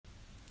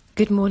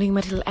Good morning,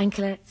 my little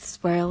anklets.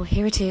 Well,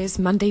 here it is,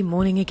 Monday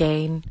morning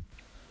again.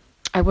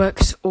 I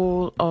worked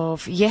all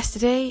of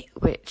yesterday,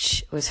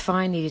 which was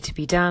fine, needed to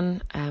be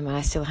done, and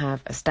I still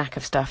have a stack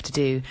of stuff to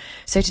do.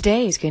 So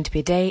today is going to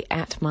be a day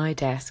at my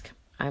desk.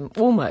 I'm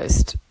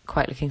almost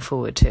quite looking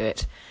forward to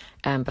it,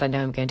 but I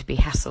know I'm going to be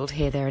hassled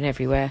here, there and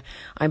everywhere.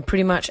 I'm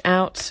pretty much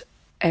out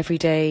every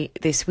day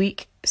this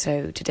week,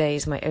 so today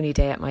is my only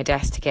day at my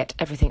desk to get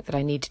everything that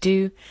I need to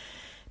do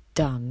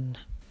done.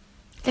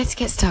 Let's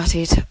get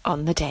started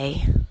on the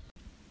day.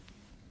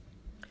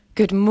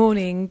 Good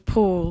morning,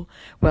 Paul.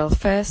 Well,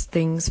 first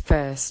things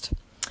first.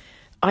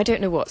 I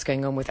don't know what's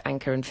going on with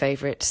Anchor and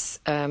favourites.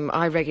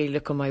 I regularly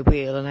look on my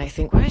wheel and I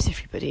think, where is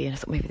everybody? And I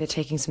thought maybe they're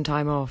taking some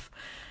time off.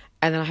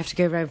 And then I have to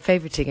go around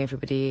favouriting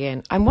everybody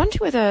again. I'm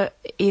wondering whether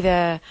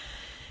either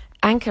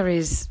Anchor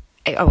is...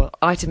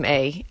 item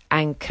A,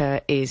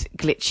 Anchor is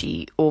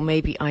glitchy, or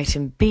maybe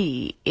item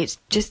B, it's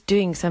just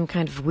doing some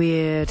kind of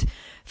weird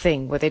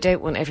thing where they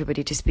don't want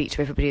everybody to speak to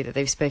everybody that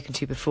they've spoken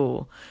to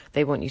before.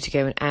 They want you to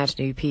go and add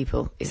new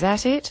people. Is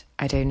that it?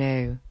 I don't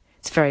know.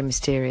 It's very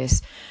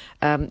mysterious.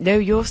 No,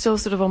 you're still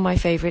sort of on my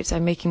favourites.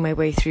 I'm making my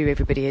way through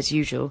everybody as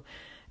usual,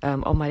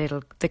 on my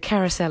the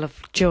carousel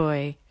of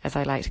joy, as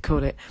I like to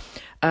call it.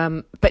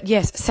 But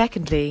yes,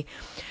 secondly,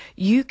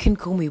 you can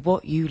call me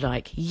what you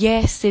like.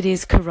 Yes, it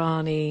is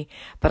Karani,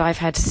 but I've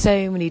had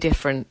so many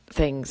different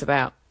things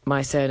about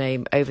my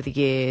surname over the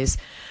years.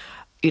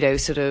 You know,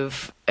 sort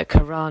of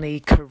Karani,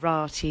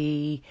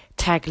 Karate,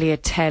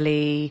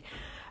 Tagliatelle.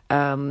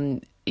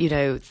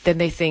 Then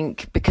they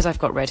think, because I've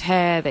got red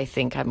hair, they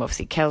think I'm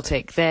obviously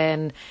Celtic.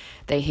 Then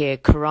they hear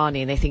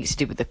Karani and they think it's to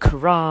do with the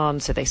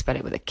Quran, so they spell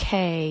it with a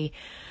K.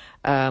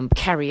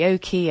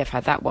 Karaoke, I've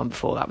had that one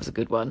before. That was a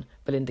good one.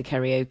 Belinda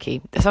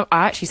Karaoke. So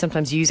I actually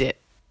sometimes use it.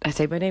 I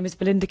say, my name is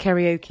Belinda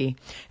Karaoke,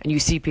 and you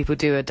see people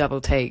do a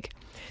double take.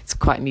 It's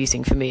quite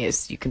amusing for me,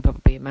 as you can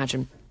probably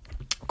imagine.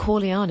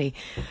 Corleone,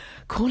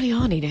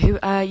 who?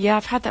 Yeah,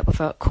 I've had that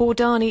before.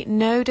 Cordani,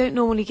 no, don't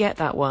normally get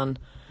that one.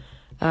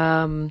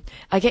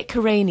 I get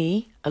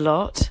Karani a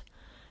lot.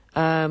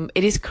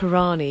 It is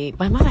Karani.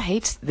 My mother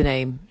hates the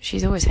name.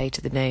 She's always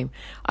hated the name.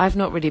 I've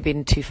not really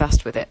been too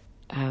fussed with it,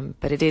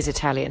 but it is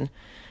Italian.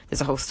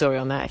 There's a whole story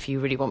on that if you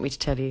really want me to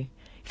tell you.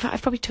 In fact,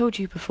 I've probably told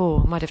you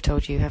before. I might have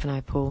told you, haven't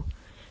I, Paul?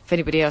 If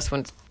anybody else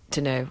wants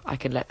to know, I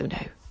can let them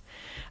know.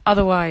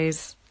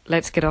 Otherwise,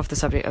 let's get off the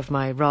subject of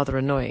my rather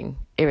annoying,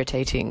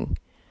 irritating,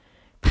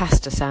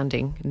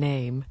 pasta-sounding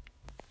name.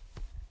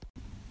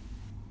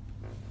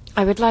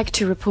 I would like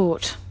to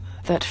report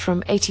that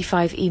from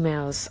 85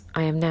 emails,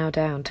 I am now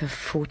down to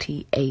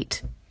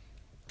 48.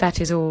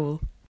 That is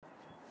all.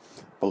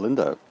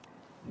 Belinda,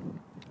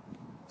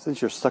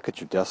 since you're stuck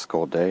at your desk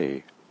all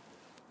day,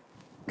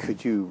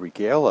 could you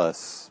regale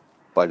us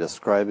by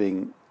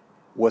describing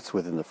what's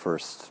within the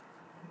first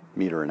 1.5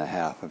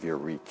 meters of your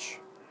reach?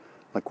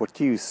 Like, what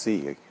do you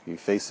see? Are you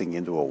facing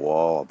into a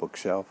wall, a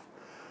bookshelf,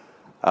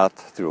 out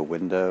through a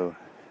window,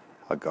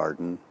 a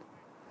garden?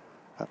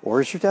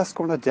 Or is your desk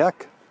on a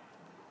deck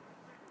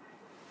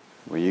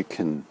where you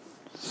can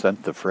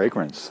scent the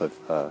fragrance of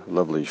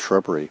lovely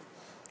shrubbery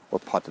or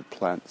potted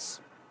plants?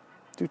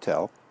 Do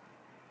tell.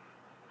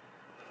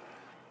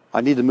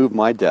 I need to move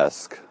my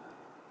desk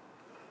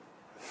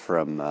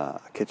from a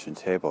kitchen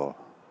table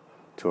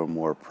to a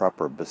more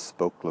proper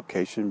bespoke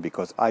location,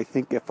 because I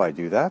think if I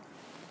do that,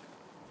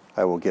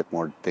 I will get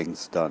more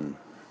things done.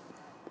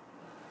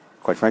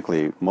 Quite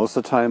frankly, most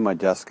of the time my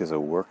desk is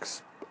a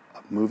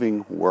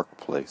moving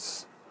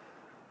workplace,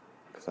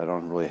 because I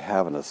don't really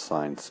have an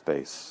assigned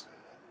space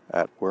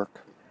at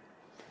work.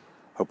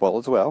 Hope all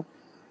is well.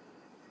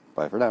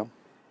 Bye for now.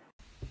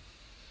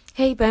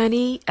 Hey,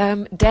 Bernie.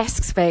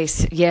 Desk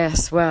space.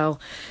 Yes, well...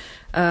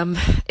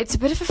 it's a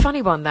bit of a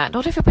funny one, that.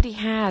 Not everybody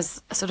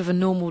has a sort of a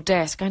normal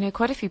desk. I know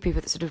quite a few people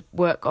that sort of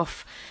work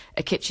off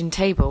a kitchen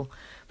table,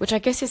 which I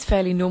guess is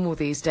fairly normal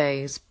these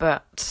days,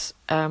 but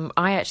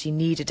I actually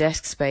need a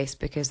desk space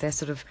because there's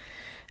sort of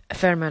a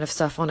fair amount of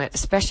stuff on it,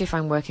 especially if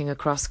I'm working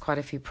across quite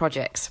a few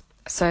projects.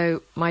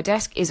 So my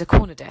desk is a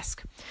corner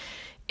desk.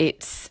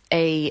 It's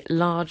a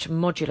large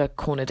modular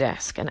corner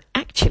desk, and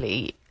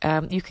actually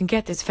you can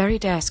get this very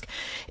desk.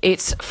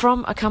 It's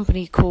from a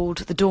company called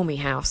the Dormy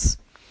House.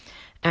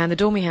 And the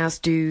Dormy House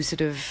do sort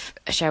of,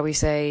 shall we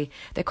say,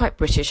 they're quite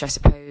British, I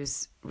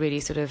suppose, really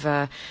sort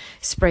of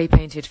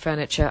spray-painted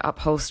furniture,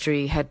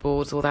 upholstery,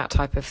 headboards, all that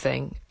type of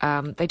thing.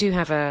 They do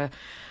have a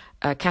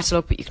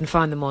catalogue, but you can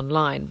find them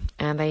online.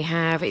 And they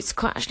have, it's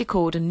actually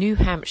called a New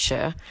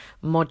Hampshire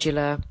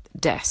modular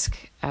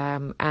desk.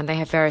 And they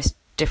have various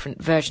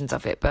different versions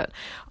of it, but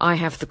I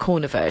have the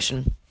corner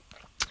version.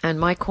 And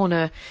my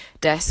corner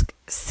desk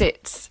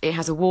it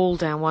has a wall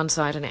down one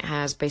side and it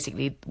has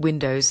basically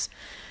windows,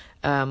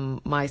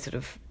 my sort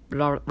of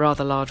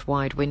rather large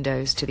wide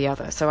windows to the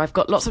other. So I've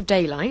got lots of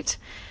daylight,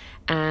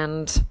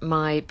 and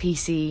my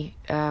PC,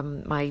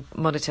 my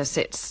monitor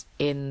sits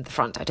in the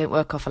front. I don't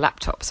work off a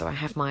laptop, so I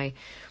have my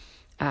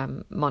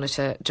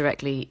monitor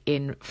directly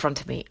in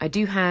front of me. I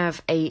do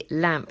have a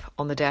lamp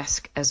on the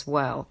desk as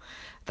well,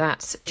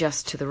 That's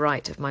just to the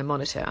right of my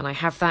monitor. And I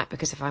have that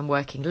because if I'm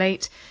working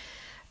late,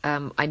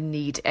 I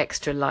need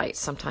extra light.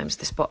 Sometimes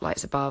the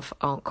spotlights above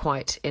aren't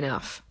quite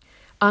enough.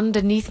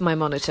 Underneath my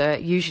monitor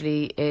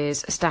usually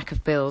is a stack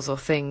of bills or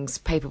things,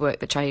 paperwork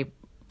that I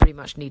pretty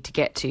much need to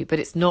get to, but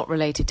it's not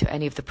related to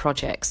any of the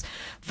projects.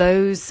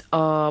 Those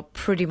are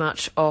pretty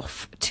much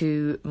off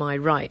to my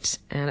right,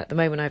 and at the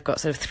moment I've got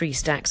sort of 3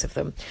 stacks of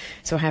them.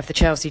 So I have the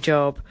Chelsea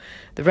job,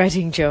 the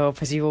Reading job,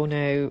 as you all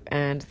know,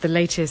 and the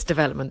latest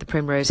development, the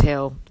Primrose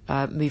Hill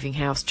moving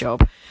house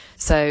job.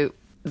 So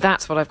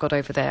that's what I've got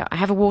over there. I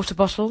have a water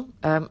bottle.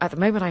 At the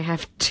moment I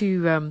have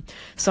 2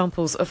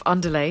 samples of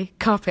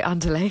carpet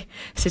underlay,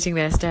 sitting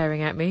there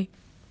staring at me.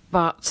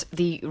 But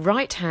the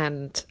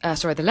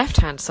the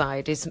left-hand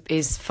side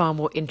is far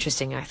more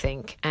interesting, I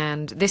think.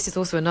 And this is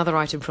also another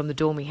item from the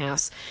Dormy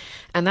house.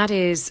 And that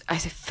is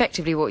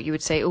effectively what you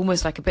would say,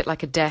 almost like a bit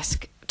like a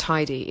desk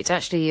tidy. It's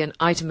actually an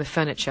item of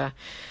furniture,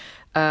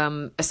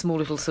 a small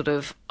little sort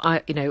of,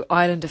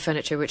 island of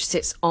furniture which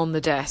sits on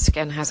the desk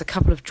and has a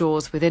couple of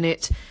drawers within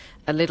it,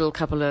 a little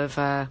couple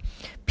of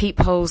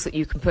peepholes that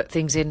you can put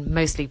things in.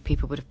 Mostly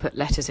people would have put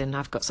letters in.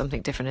 I've got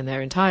something different in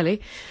there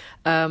entirely.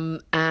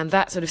 And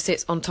that sort of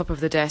sits on top of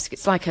the desk.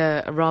 It's like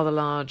a rather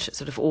large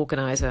sort of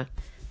organiser.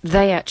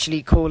 They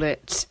actually call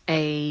it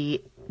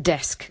a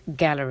desk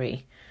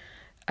gallery,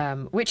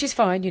 which is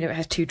fine. It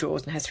has 2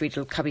 drawers and has 3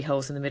 little cubby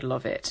holes in the middle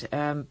of it.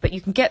 But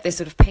you can get this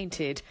sort of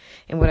painted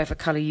in whatever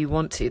colour you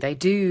want to. They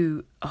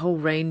do a whole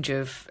range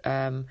of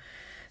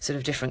sort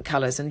of different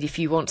colours, and if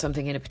you want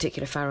something in a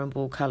particular Farrow &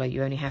 Ball colour,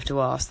 you only have to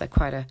ask. They're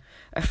quite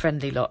a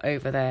friendly lot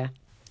over there.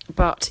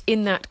 But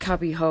in that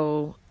cubby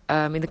hole,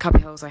 in the cubby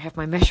holes, I have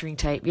my measuring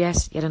tape.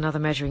 Yes, yet another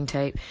measuring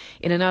tape.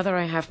 In another,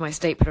 I have my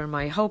stapler and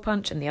my hole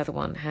punch, and the other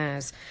one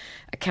has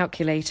a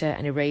calculator,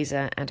 an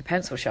eraser, and a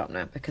pencil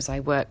sharpener, because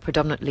I work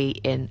predominantly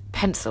in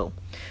pencil.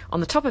 On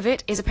the top of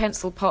it is a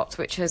pencil pot,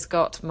 which has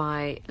got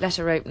my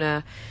letter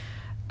opener,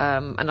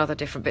 and other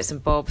different bits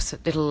and bobs,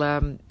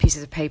 little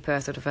pieces of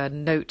paper, sort of a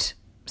note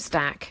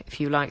stack,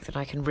 if you like, that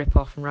I can rip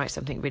off and write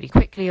something really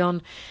quickly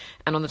on.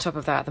 And on the top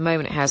of that, at the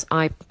moment, it has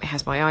my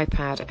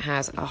iPad. It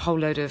has a whole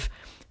load of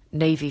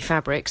navy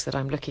fabrics that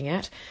I'm looking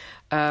at.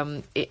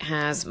 It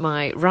has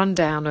my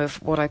rundown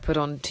of what I put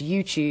on to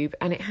YouTube,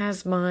 and it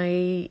has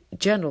my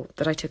journal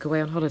that I took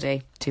away on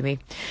holiday to me.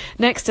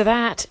 Next to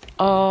that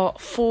are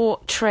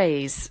 4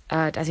 trays,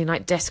 as in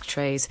like desk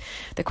trays.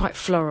 They're quite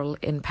floral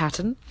in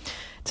pattern,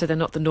 so they're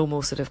not the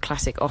normal sort of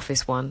classic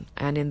office one.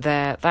 And in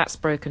there, that's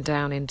broken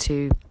down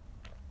into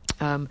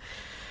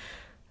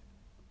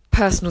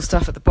personal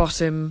stuff at the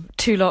bottom,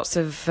 2 lots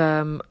of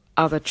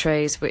other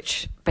trays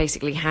which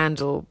basically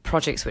handle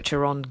projects which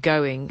are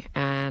ongoing,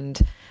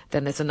 and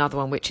then there's another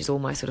one which is all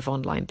my sort of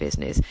online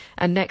business.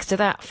 And next to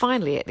that,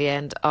 finally at the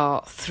end,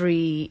 are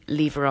 3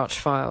 lever arch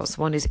files.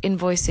 One is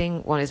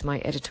invoicing, one is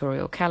my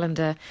editorial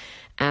calendar,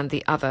 and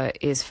the other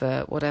is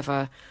for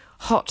whatever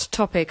hot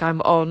topic I'm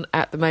on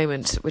at the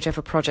moment,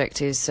 whichever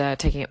project is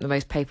taking up the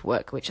most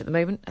paperwork, which at the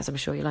moment, as I'm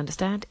sure you'll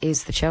understand,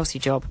 is the Chelsea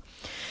job.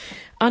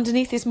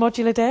 Underneath this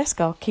modular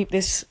desk, I'll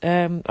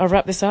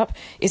wrap this up,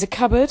 is a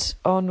cupboard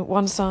on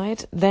one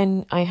side.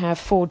 Then I have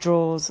 4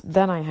 drawers.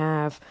 Then I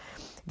have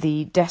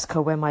the desk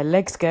where my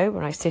legs go,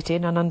 where I sit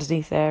in, and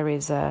underneath there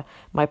is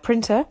my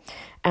printer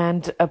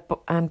and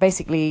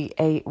basically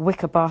a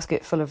wicker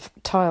basket full of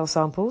tile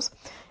samples.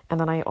 And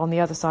then on the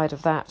other side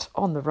of that,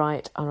 on the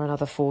right, are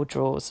another 4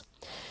 drawers.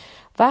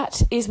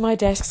 That is my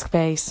desk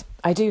space.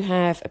 I do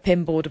have a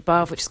pin board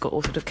above, which has got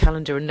all sort of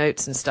calendar and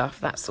notes and stuff.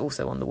 That's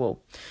also on the wall.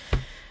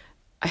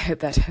 I hope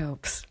that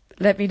helps.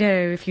 Let me know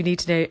if you need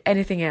to know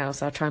anything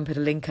else. I'll try and put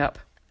a link up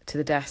to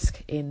the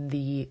desk in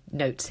the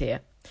notes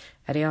here.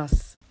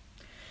 Adios.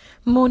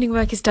 Morning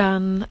work is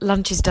done.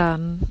 Lunch is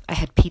done. I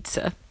had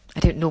pizza. I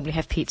don't normally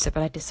have pizza,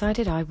 but I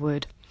decided I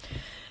would.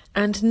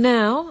 And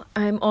now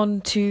I'm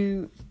on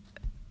to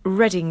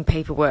Reading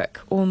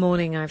paperwork. All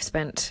morning I've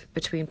spent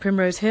between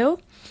Primrose Hill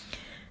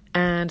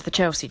and the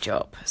Chelsea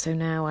job. So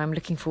now I'm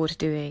looking forward to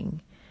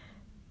doing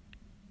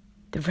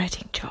the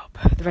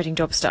Reading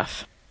job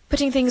stuff.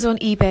 Putting things on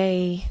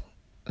eBay,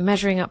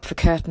 measuring up for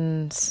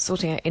curtains,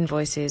 sorting out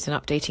invoices and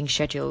updating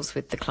schedules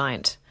with the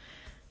client.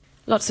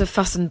 Lots of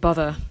fuss and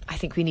bother. I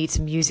think we need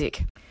some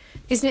music.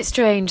 Isn't it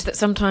strange that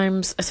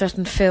sometimes a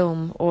certain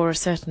film or a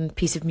certain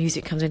piece of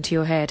music comes into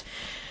your head?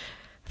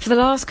 For the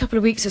last couple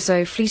of weeks or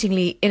so,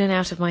 fleetingly in and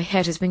out of my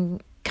head has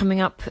been coming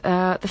up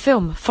the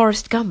film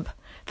Forrest Gump.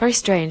 Very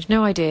strange,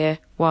 no idea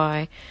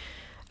why.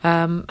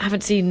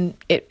 Haven't seen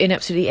it in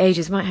absolutely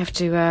ages. Might have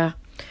to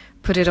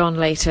put it on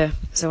later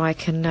so I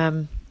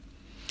can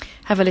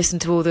have a listen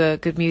to all the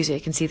good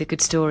music and see the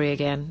good story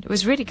again. It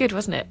was really good,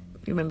 wasn't it?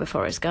 You remember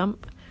Forrest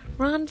Gump?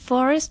 Run,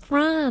 Forrest,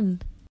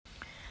 run!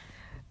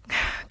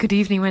 Good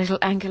evening, my little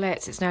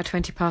anklets. It's now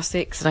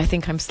 6:20, and I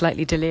think I'm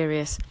slightly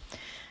delirious.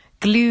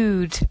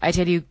 Glued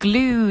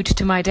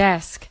to my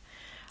desk.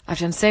 I've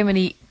done so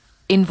many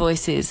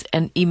invoices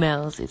and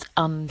emails, it's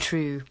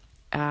untrue.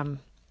 I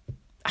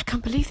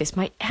can't believe this.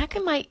 How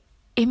can my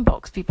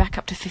inbox be back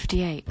up to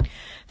 58?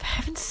 For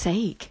heaven's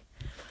sake.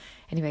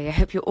 Anyway, I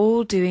hope you're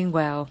all doing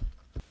well.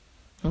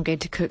 I'm going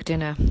to cook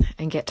dinner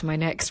and get to my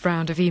next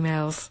round of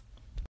emails.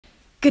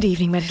 Good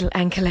evening, my little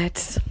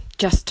anklets.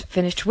 Just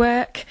finished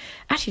work.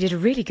 Actually did a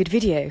really good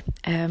video.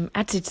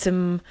 Added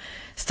some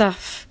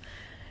stuff,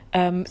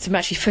 some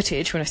actually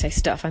footage. When I say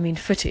stuff, I mean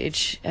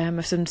footage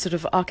of some sort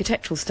of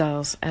architectural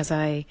styles as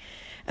I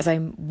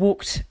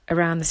walked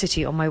around the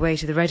city on my way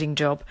to the Reading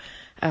job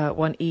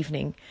one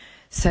evening.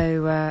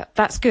 So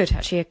that's good.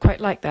 Actually, I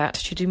quite like that. I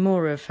should do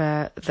more of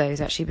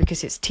those, actually,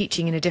 because it's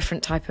teaching in a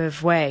different type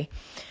of way.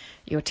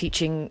 You're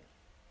teaching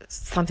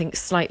something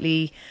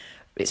slightly...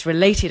 It's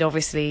related,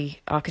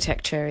 obviously,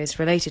 architecture is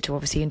related to,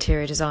 obviously,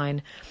 interior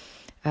design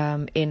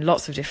in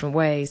lots of different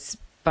ways,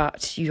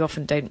 but you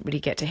often don't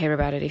really get to hear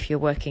about it if you're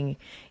working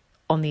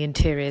on the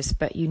interiors,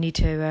 but you need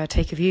to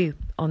take a view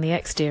on the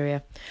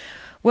exterior.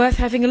 Worth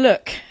having a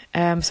look,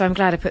 so I'm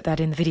glad I put that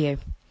in the video.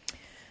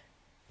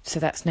 So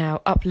that's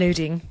now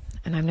uploading,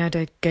 and I'm now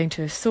going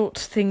to sort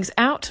things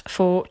out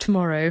for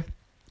tomorrow.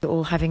 You're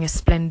all having a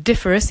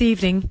splendiferous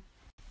evening.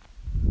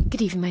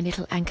 Good evening, my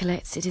little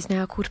anklets. It is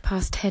now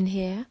 10:15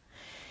 here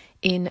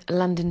in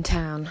London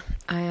town.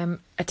 I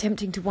am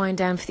attempting to wind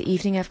down for the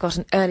evening. I've got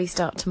an early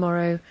start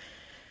tomorrow.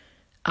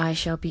 I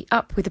shall be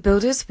up with the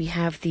builders. We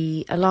have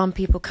the alarm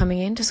people coming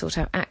in to sort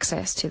out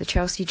access to the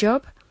Chelsea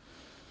job.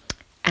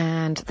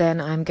 And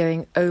then I'm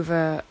going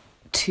over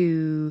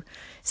to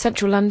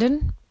central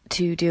London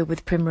to deal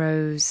with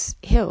Primrose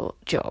Hill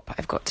job.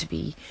 I've got to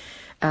be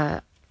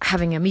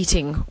having a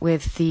meeting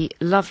with the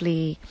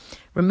lovely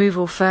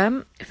removal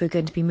firm who are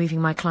going to be moving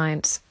my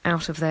clients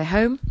out of their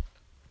home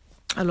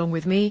along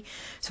with me.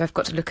 So I've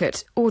got to look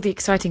at all the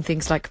exciting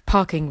things like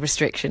parking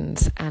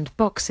restrictions and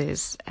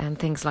boxes and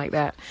things like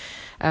that.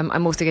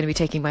 I'm also going to be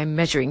taking my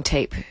measuring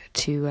tape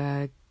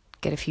to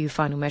get a few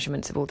final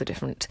measurements of all the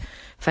different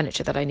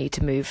furniture that I need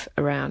to move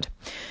around.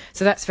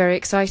 So that's very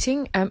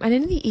exciting. And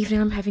in the evening,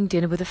 I'm having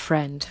dinner with a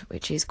friend,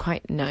 which is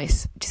quite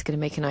nice. Just going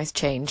to make a nice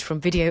change from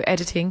video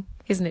editing,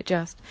 isn't it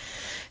just?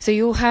 So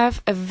you'll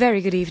have a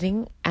very good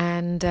evening,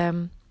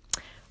 and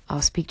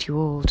I'll speak to you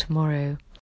all tomorrow.